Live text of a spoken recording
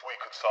we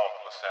could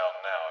sample a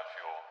sound now if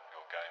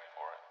you're game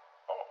for it.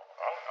 Oh,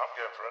 I'm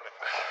game for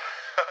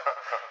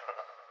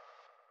anything.